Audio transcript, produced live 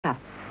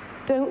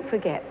don't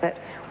forget that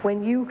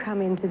when you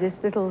come into this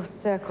little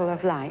circle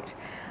of light,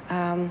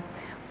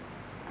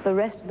 the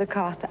rest of the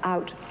cast are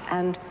out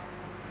and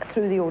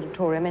through the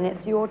auditorium, and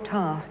it's your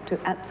task to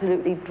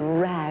absolutely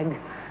drag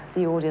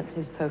the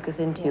audience's focus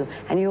into you.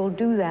 And you'll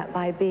do that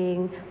by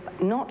being,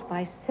 not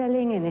by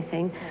selling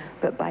anything,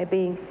 but by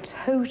being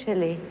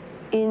totally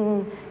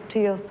into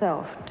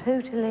yourself,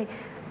 totally,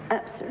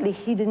 absolutely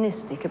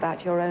hedonistic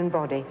about your own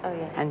body. Oh,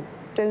 yeah. And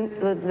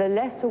the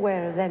less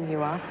aware of them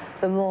you are,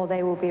 the more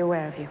they will be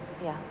aware of you.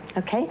 Yeah.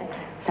 Okay?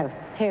 So,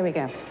 here we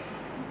go.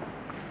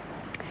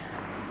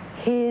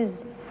 His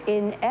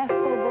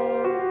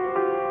ineffable,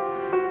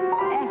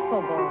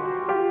 effable,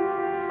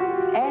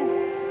 and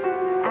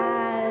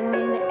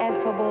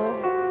ineffable,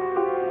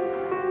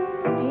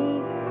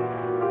 deep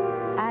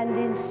and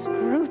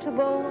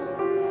inscrutable,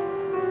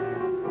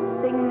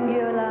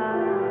 singular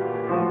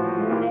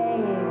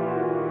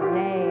name,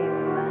 name,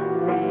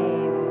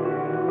 name,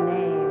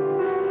 name,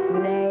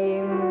 name,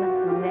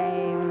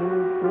 name,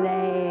 name,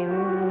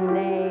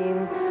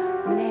 name,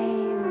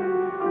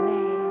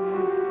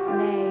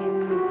 name,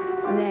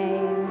 name,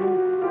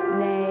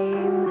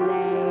 name,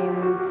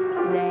 name,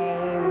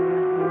 name,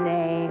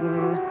 name.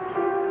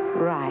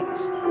 Right,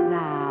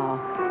 now,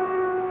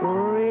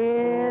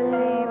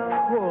 really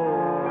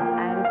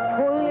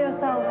pull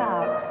yourself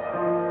out.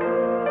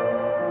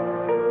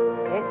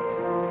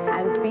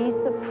 And be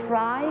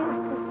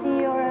surprised to see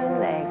your own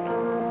leg.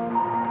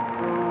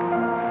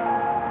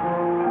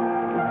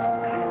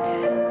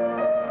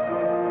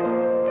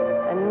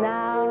 And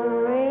now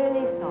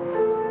really soft.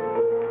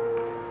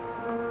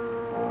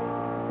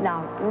 Now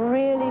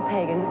really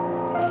pagan.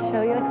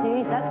 Show your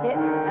teeth, that's it,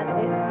 that's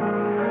it.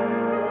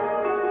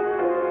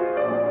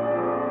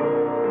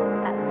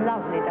 That's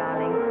lovely,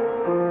 darling.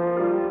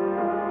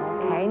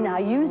 Okay, now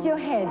use your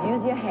head,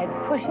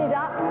 push it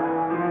up.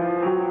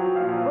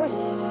 Push,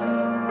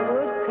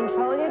 good,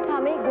 control your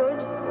tummy, good.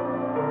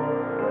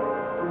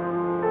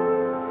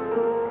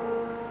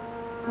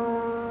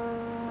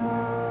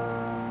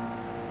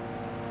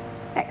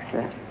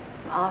 Excellent.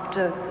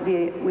 After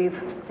we've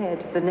said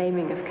the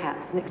naming of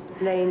cats and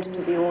explained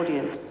to the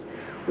audience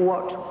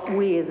what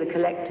we as a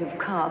collective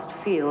cast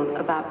feel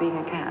about being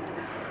a cat,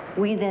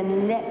 we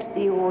then let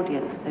the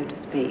audience, so to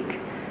speak,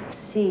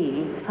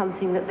 see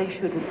something that they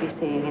shouldn't be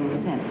seeing in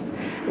a sense,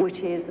 which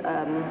is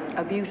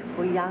a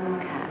beautiful young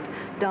cat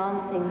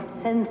dancing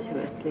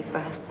sensuously for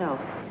herself,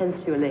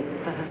 sensually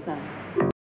for herself.